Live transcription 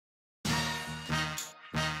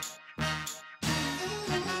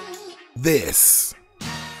This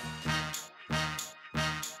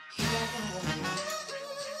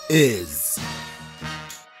is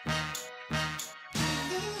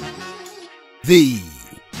the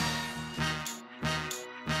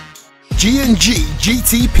G&G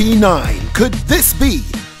Gtp9. Could this be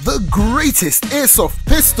the greatest airsoft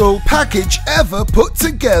pistol package ever put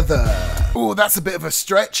together? Oh, that's a bit of a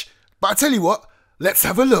stretch, but I tell you what, let's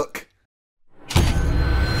have a look.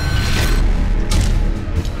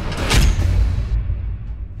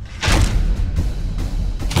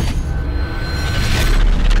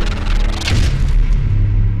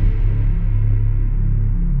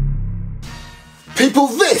 People,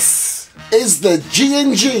 this is the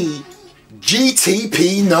G&G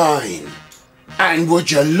Gtp9. And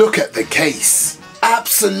would you look at the case?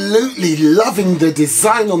 Absolutely loving the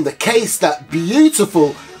design on the case, that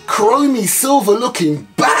beautiful chromy silver looking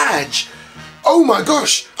badge. Oh my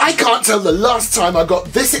gosh, I can't tell the last time I got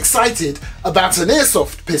this excited about an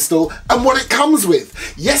airsoft pistol and what it comes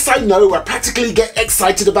with. Yes, I know I practically get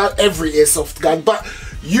excited about every airsoft gun, but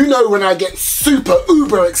you know when I get super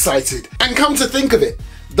uber excited. And come to think of it,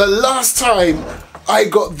 the last time I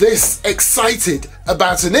got this excited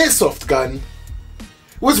about an airsoft gun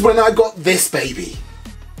was when I got this baby.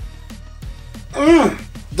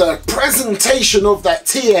 The presentation of that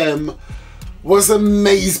TM was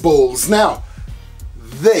amazeballs. Now,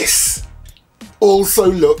 this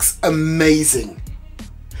also looks amazing.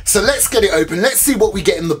 So let's get it open. Let's see what we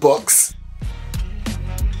get in the box.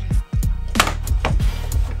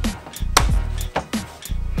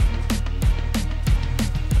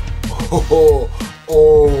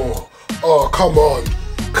 Oh, come on.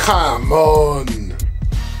 Come on.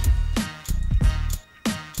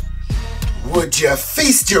 Would you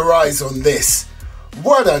feast your eyes on this?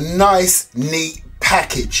 What a nice, neat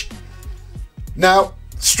package. Now,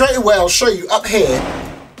 straight away I'll show you up here,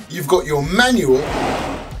 you've got your manual,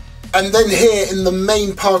 and then here in the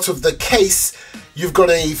main part of the case, you've got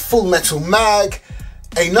a full metal mag,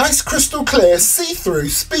 a nice crystal clear see-through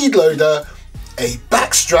speed loader, a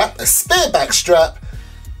backstrap, a spare backstrap,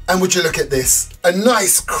 and would you look at this, a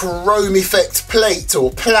nice chrome effect plate or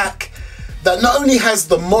plaque that not only has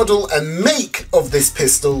the model and make of this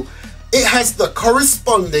pistol, it has the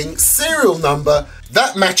corresponding serial number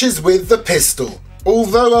that matches with the pistol.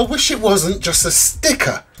 Although I wish it wasn't just a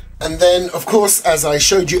sticker. And then, of course, as I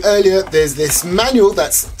showed you earlier, there's this manual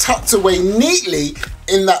that's tucked away neatly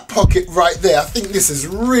in that pocket right there. I think this is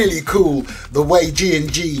really cool, the way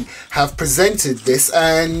G&G have presented this.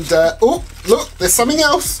 And, oh, look, there's something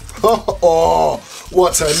else. Oh,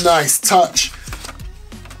 what a nice touch.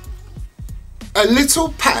 A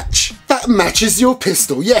little patch that matches your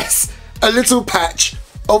pistol. Yes, a little patch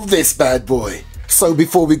of this bad boy. So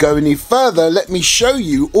before we go any further, let me show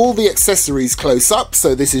you all the accessories close up.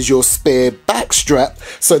 So this is your spare back strap.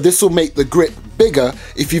 So this will make the grip bigger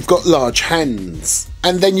if you've got large hands.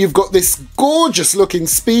 And then you've got this gorgeous looking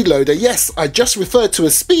speed loader. Yes, I just referred to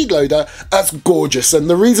a speed loader as gorgeous. And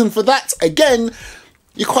the reason for that, again,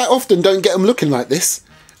 you quite often don't get them looking like this.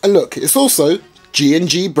 And look, it's also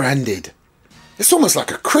G&G branded. It's almost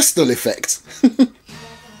like a crystal effect.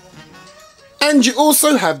 And you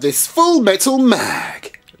also have this full metal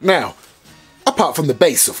mag. Now, apart from the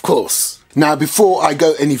base, of course. Now, before I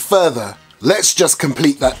go any further, let's just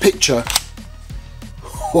complete that picture.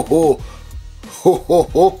 Look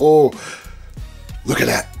at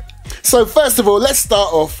that. So first of all, let's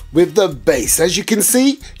start off with the base. As you can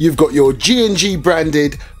see, you've got your G&G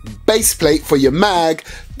branded base plate for your mag,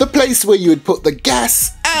 the place where you would put the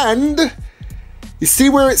gas, and you see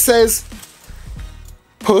where it says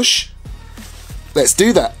push? Let's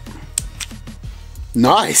do that.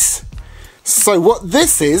 Nice. So what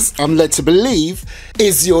this is, I'm led to believe,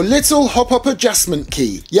 is your little hop-up adjustment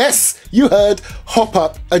key. Yes, you heard,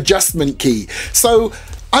 hop-up adjustment key. So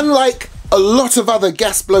unlike a lot of other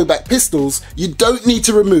gas blowback pistols, you don't need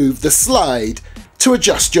to remove the slide to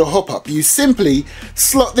adjust your hop-up. You simply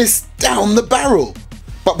slot this down the barrel.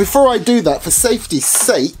 But before I do that, for safety's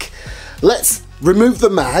sake, let's remove the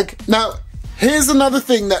mag. Now, here's another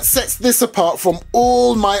thing that sets this apart from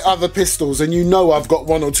all my other pistols, and you know I've got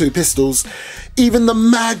one or two pistols. Even the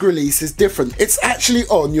mag release is different. It's actually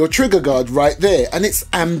on your trigger guard right there, and it's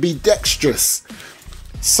ambidextrous.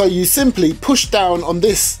 So you simply push down on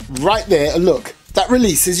this right there, and look, that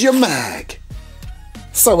releases your mag.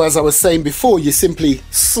 So as I was saying before, you simply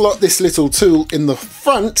slot this little tool in the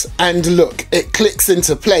front, and look, it clicks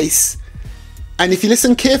into place. And if you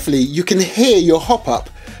listen carefully, you can hear your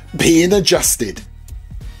hop-up being adjusted.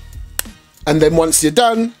 And then once you're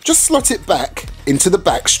done, just slot it back into the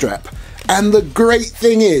back strap. And the great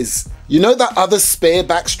thing is, You know that other spare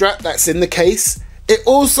backstrap that's in the case? It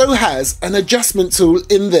also has an adjustment tool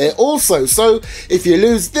in there also, so if you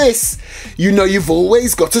lose this, you know you've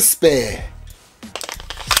always got a spare.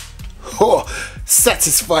 Oh,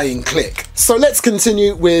 satisfying click. So let's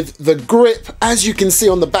continue with the grip. As you can see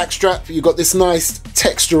on the backstrap, you've got this nice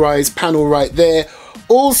texturized panel right there.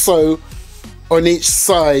 Also on each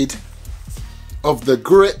side of the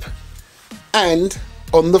grip and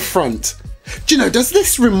on the front. Do you know, does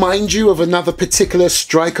this remind you of another particular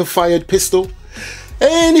striker fired pistol?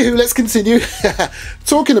 Anywho, let's continue.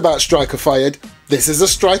 Talking about striker fired, this is a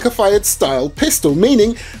striker fired style pistol,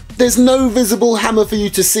 meaning there's no visible hammer for you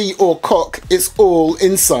to see or cock, it's all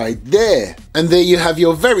inside there. And there you have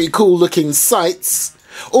your very cool looking sights.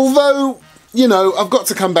 Although, you know, I've got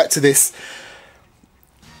to come back to this.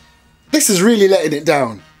 This is really letting it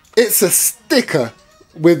down. It's a sticker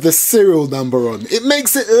with the serial number on. It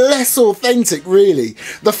makes it less authentic, really.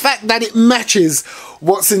 The fact that it matches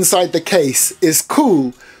what's inside the case is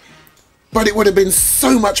cool, but it would have been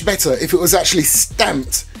so much better if it was actually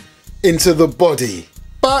stamped into the body.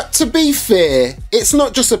 But to be fair, it's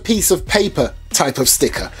not just a piece of paper type of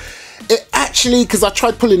sticker. It actually, because I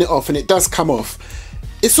tried pulling it off and it does come off,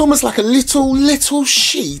 it's almost like a little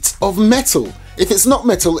sheet of metal. If it's not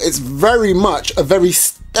metal, it's very much a very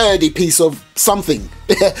sturdy piece of something.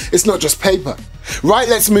 It's not just paper. Right,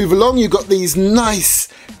 let's move along. You've got these nice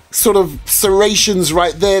sort of serrations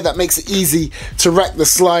right there that makes it easy to rack the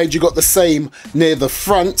slide. You've got the same near the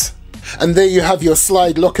front. And there you have your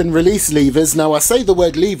slide lock and release levers. Now I say the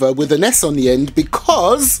word lever with an S on the end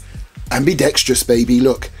because ambidextrous, baby,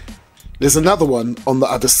 look. There's another one on the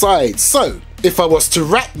other side. So if I was to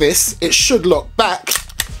rack this, it should lock back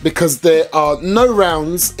because there are no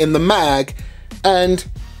rounds in the mag, and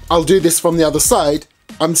I'll do this from the other side.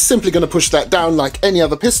 I'm simply going to push that down like any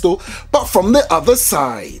other pistol, but from the other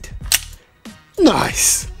side.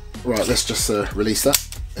 Nice. Right, let's just release that.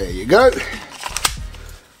 There you go.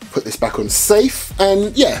 Put this back on safe,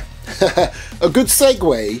 and yeah, a good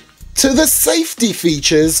segue to the safety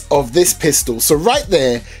features of this pistol. So right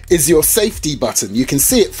there is your safety button. You can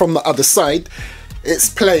see it from the other side.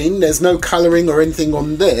 It's plain, there's no colouring or anything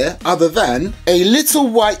on there other than a little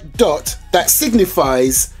white dot that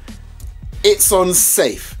signifies it's on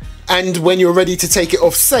safe. And when you're ready to take it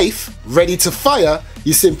off safe, ready to fire,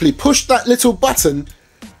 you simply push that little button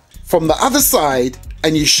from the other side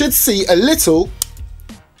and you should see a little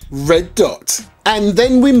red dot. And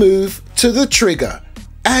then we move to the trigger.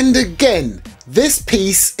 And again, this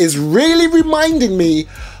piece is really reminding me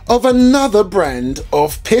of another brand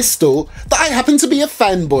of pistol that I happen to be a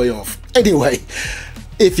fanboy of. Anyway,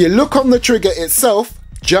 if you look on the trigger itself,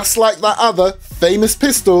 just like that other famous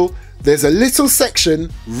pistol, there's a little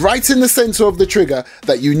section right in the center of the trigger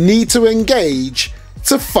that you need to engage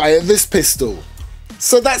to fire this pistol.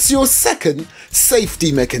 So that's your second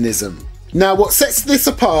safety mechanism. Now what sets this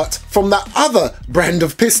apart from that other brand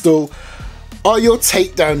of pistol are your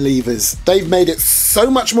takedown levers. They've made it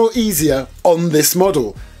so much more easier on this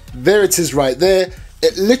model. There it is right there.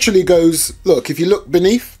 It literally goes, look, if you look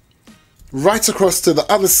beneath, right across to the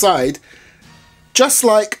other side. Just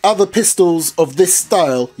like other pistols of this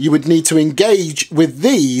style, you would need to engage with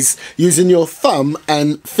these using your thumb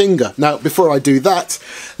and finger. Now, before I do that,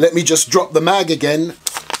 let me just drop the mag again.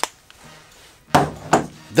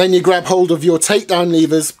 Then you grab hold of your takedown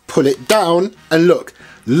levers, pull it down, and look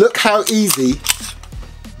how easy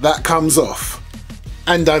that comes off.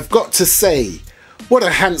 And I've got to say, what a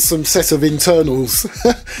handsome set of internals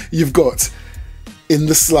you've got in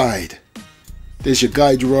the slide. There's your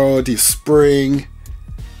guide rod, your spring,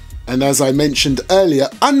 and as I mentioned earlier,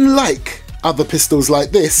 unlike other pistols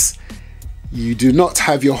like this, you do not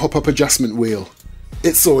have your hop-up adjustment wheel.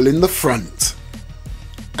 It's all in the front.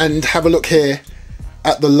 And have a look here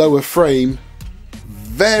at the lower frame,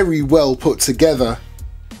 very well put together.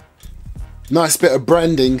 Nice bit of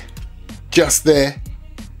branding just there.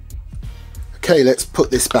 Okay, let's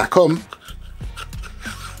put this back on.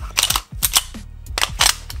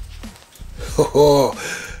 Oh,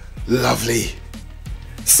 lovely.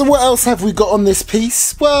 So what else have we got on this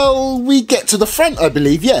piece? Well, we get to the front, I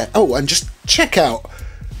believe, yeah. Oh, and just check out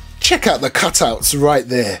the cutouts right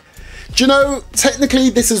there. Do you know,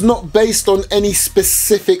 technically this is not based on any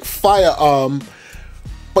specific firearm,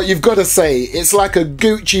 but you've got to say, it's like a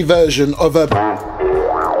Gucci version of a...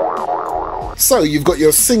 So you've got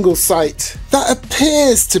your single sight that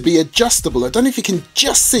appears to be adjustable. I don't know if you can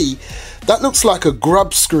just see, that looks like a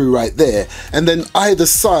grub screw right there. And then either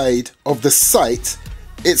side of the sight,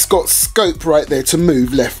 it's got scope right there to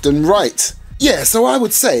move left and right. Yeah, so I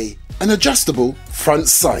would say an adjustable front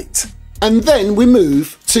sight. And then we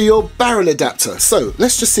move to your barrel adapter. So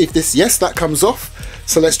let's just see if this, yes, that comes off.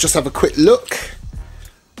 So let's just have a quick look.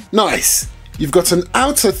 Nice. You've got an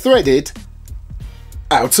outer threaded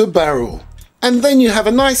outer barrel. And then you have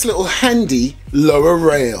a nice little handy lower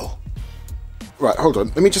rail. Right, hold on.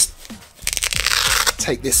 Let me just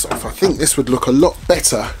take this off. I think this would look a lot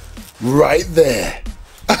better right there.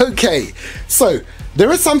 Okay, so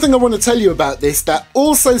there is something I want to tell you about this that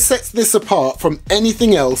also sets this apart from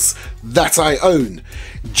anything else that I own.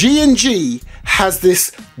 G&G has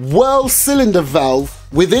this whirl cylinder valve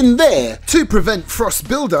within there to prevent frost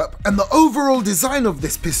buildup, and the overall design of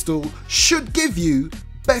this pistol should give you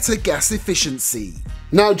better gas efficiency.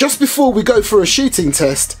 Now, just before we go for a shooting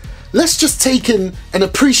test, let's just take in and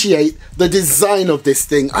appreciate the design of this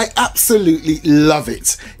thing. I absolutely love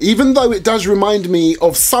it. Even though it does remind me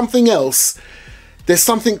of something else, there's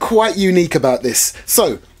something quite unique about this.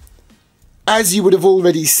 So, as you would have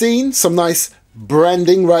already seen, some nice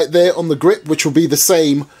branding right there on the grip, which will be the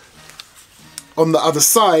same on the other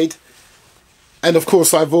side. And of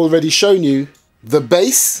course, I've already shown you the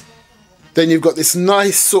base. Then you've got this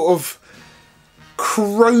nice sort of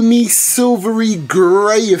chromy, silvery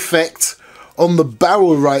grey effect on the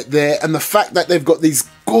barrel right there, and the fact that they've got these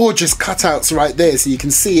gorgeous cutouts right there so you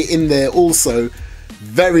can see it in there also.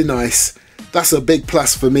 Very nice. That's a big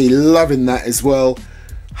plus for me, loving that as well.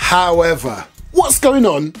 However, what's going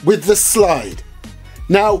on with the slide?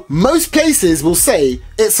 Now, most places will say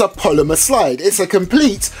it's a polymer slide. It's a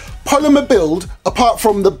complete polymer build, apart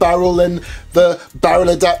from the barrel and the barrel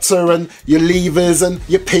adapter and your levers and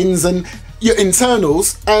your pins and your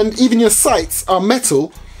internals, and even your sights are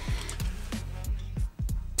metal.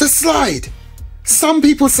 The slide, some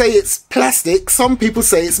people say it's plastic, some people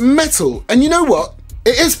say it's metal, and you know what?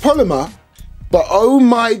 It is polymer, but oh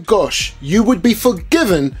my gosh, you would be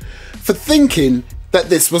forgiven for thinking that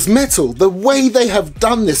this was metal. The way they have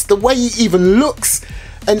done this, the way it even looks,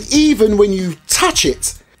 and even when you touch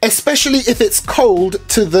it, especially if it's cold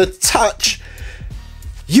to the touch,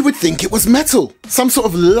 you would think it was metal, some sort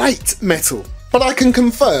of light metal. But I can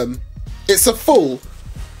confirm it's a full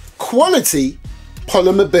quality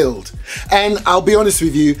polymer build. And I'll be honest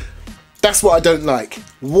with you, that's what I don't like.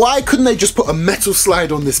 Why couldn't they just put a metal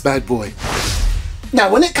slide on this bad boy? Now,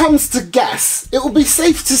 when it comes to gas, it will be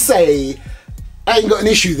safe to say I ain't got an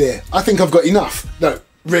issue there. I think I've got enough. No,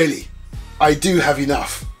 really, I do have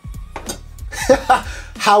enough.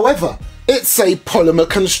 However, it's a polymer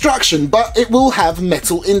construction, but it will have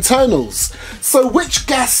metal internals. So which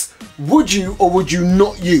gas would you or would you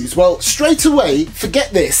not use? Well, straight away,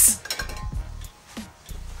 forget this.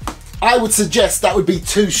 I would suggest that would be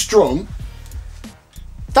too strong.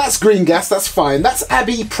 That's green gas, that's fine. That's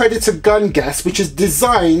Abbey Predator gun gas, which is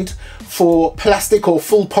designed for plastic or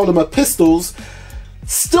full polymer pistols.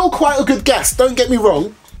 Still quite a good gas, don't get me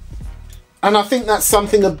wrong. And I think that's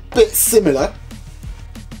something a bit similar.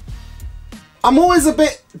 I'm always a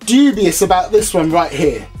bit dubious about this one right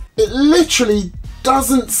here. It literally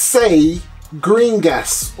doesn't say green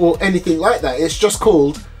gas or anything like that. It's just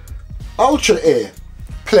called Ultra Air,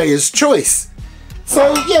 player's choice.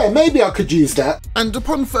 So yeah, maybe I could use that. And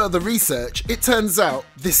upon further research, it turns out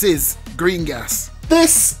this is green gas.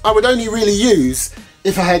 This I would only really use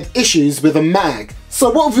if I had issues with a mag.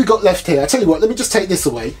 So what have we got left here? I tell you what, let me just take this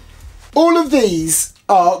away. All of these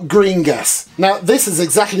are green gas. Now this is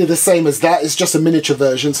exactly the same as that, it's just a miniature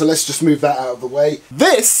version, so let's just move that out of the way.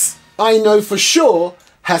 This, I know for sure,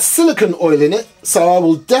 has silicone oil in it, so I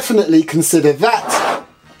will definitely consider that.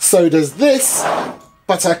 So does this,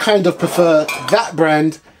 but I kind of prefer that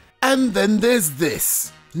brand. And then there's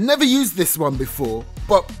this. Never used this one before,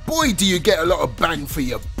 but boy do you get a lot of bang for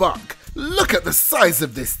your buck. Look at the size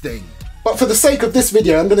of this thing. But for the sake of this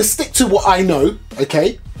video, I'm going to stick to what I know,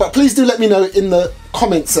 okay? But please do let me know in the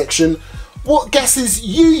comment section what gases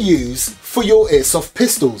you use for your airsoft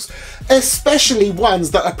pistols, especially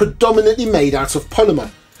ones that are predominantly made out of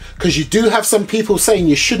polymer. Because you do have some people saying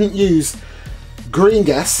you shouldn't use green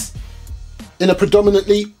gas in a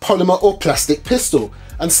predominantly polymer or plastic pistol.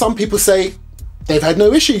 And some people say they've had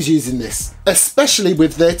no issues using this, especially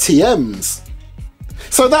with their TMs.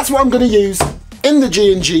 So that's what I'm going to use in the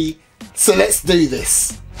G&G. So let's do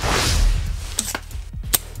this.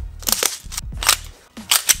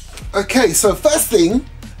 Okay, so first thing,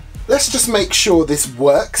 let's just make sure this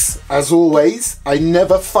works. As always, I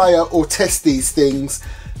never fire or test these things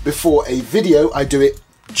before a video. I do it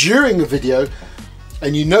during a video.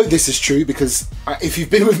 And you know this is true because if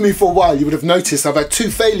you've been with me for a while, you would have noticed I've had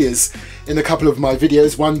 2 failures in a couple of my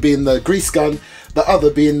videos. One being the grease gun, the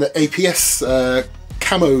other being the APS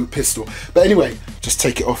camo pistol. But anyway, just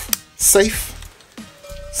take it off. Safe.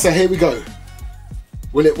 So here we go.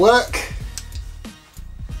 Will it work?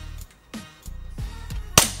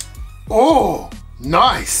 Oh,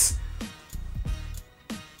 nice.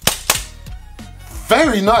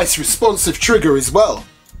 Very nice responsive trigger as well.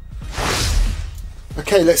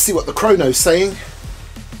 Okay, let's see what the chrono's saying.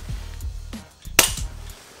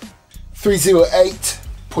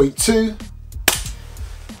 308.2,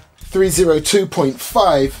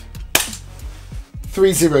 302.5,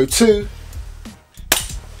 302,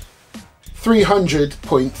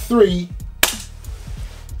 300.3,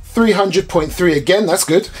 300.3 again, that's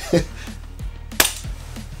good.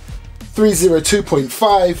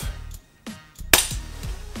 302.5,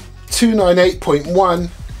 298.1,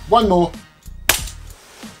 one more,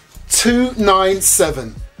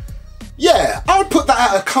 297. Yeah, I would put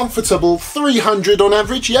that at a comfortable 300 on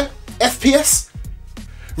average, yeah? FPS?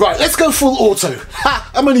 Right, let's go full auto.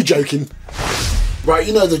 Ha, I'm only joking. Right,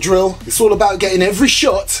 you know the drill. It's all about getting every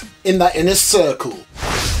shot in that inner circle.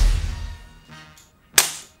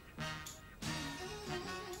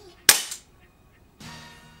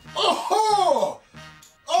 Oh,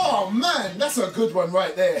 oh man, that's a good one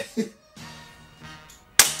right there.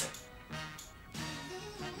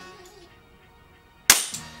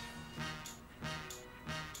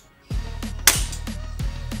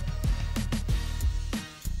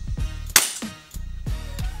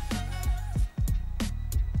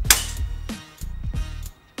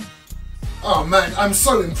 Oh man, I'm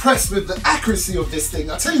so impressed with the accuracy of this thing.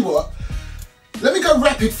 I tell you what, let me go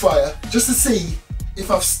rapid fire just to see if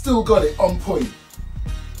I've still got it on point.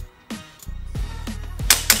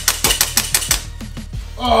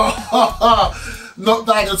 Oh, not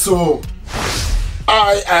bad at all.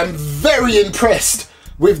 I am very impressed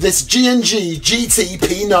with this G&G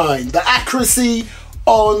Gtp9. The accuracy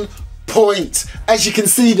on point. As you can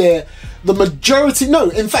see there, the majority,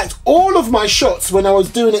 no, in fact, all of my shots, when I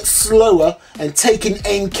was doing it slower and taking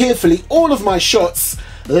aim carefully, all of my shots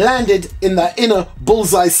landed in that inner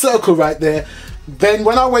bullseye circle right there. Then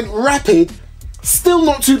when I went rapid, still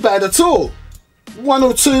not too bad at all. 1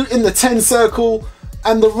 or 2 in the 10 circle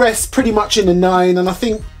and the rest pretty much in the 9, and I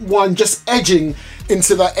think one just edging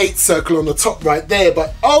into that 8 circle on the top right there.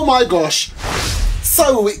 But oh my gosh,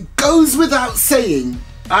 so it goes without saying,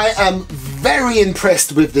 I am very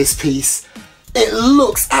impressed with this piece. It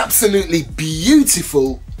looks absolutely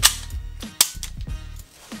beautiful.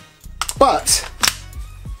 But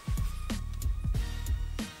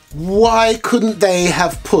why couldn't they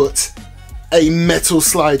have put a metal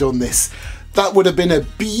slide on this? That would have been a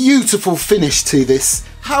beautiful finish to this.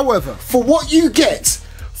 However, for what you get,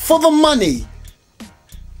 for the money,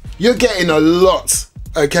 you're getting a lot,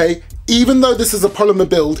 okay? Even though this is a polymer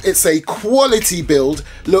build, it's a quality build,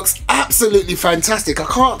 looks absolutely fantastic. I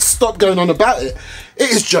can't stop going on about it. It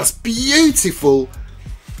is just beautiful.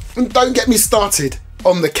 And don't get me started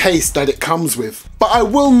on the case that it comes with. But I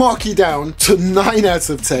will mark you down to 9 out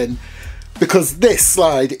of 10 because this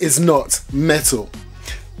slide is not metal.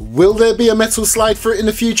 Will there be a metal slide for it in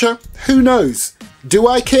the future? Who knows? Do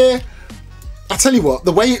I care? I tell you what,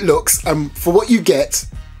 the way it looks and for what you get,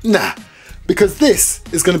 nah. Because this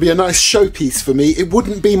is going to be a nice showpiece for me. It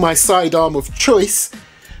wouldn't be my sidearm of choice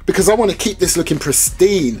because I want to keep this looking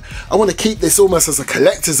pristine. I want to keep this almost as a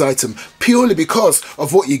collector's item purely because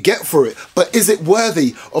of what you get for it. But is it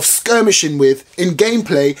worthy of skirmishing with in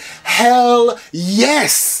gameplay? Hell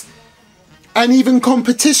yes! And even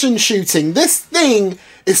competition shooting. This thing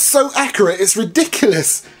is so accurate, it's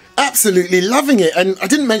ridiculous. Absolutely loving it. And I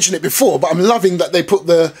didn't mention it before, but I'm loving that they put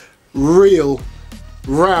the real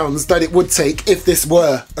rounds that it would take if this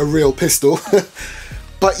were a real pistol.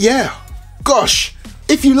 But yeah, gosh,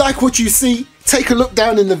 if you like what you see, take a look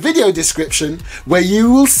down in the video description where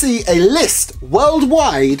you will see a list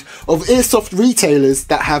worldwide of airsoft retailers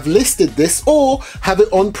that have listed this or have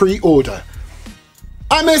it on pre-order.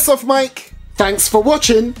 I'm Airsoft Mike, thanks for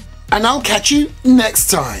watching, and I'll catch you next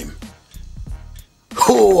time.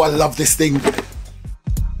 Oh, I love this thing.